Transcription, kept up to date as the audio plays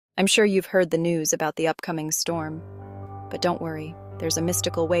I'm sure you've heard the news about the upcoming storm, but don't worry, there's a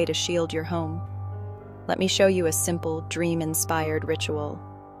mystical way to shield your home. Let me show you a simple, dream-inspired ritual.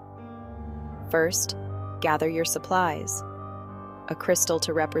 First, gather your supplies. A crystal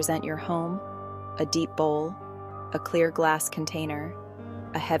to represent your home, a deep bowl, a clear glass container,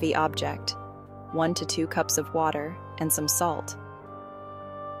 a heavy object, 1 to 2 cups of water, and some salt.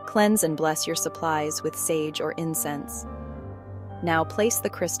 Cleanse and bless your supplies with sage or incense. Now place the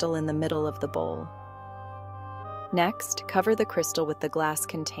crystal in the middle of the bowl. Next, cover the crystal with the glass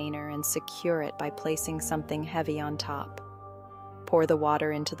container and secure it by placing something heavy on top. Pour the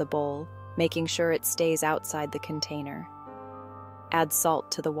water into the bowl, making sure it stays outside the container. Add salt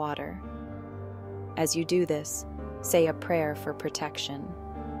to the water. As you do this, say a prayer for protection.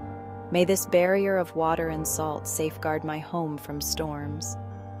 May this barrier of water and salt safeguard my home from storms.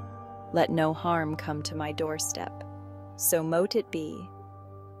 Let no harm come to my doorstep. So mote it be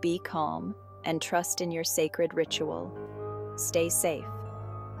calm, and trust in your sacred ritual. Stay safe,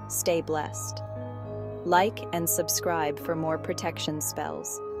 stay blessed. Like and subscribe for more protection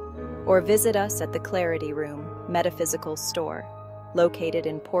spells, or visit us at the Clarity Room Metaphysical Store, located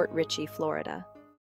in Port Richey, Florida.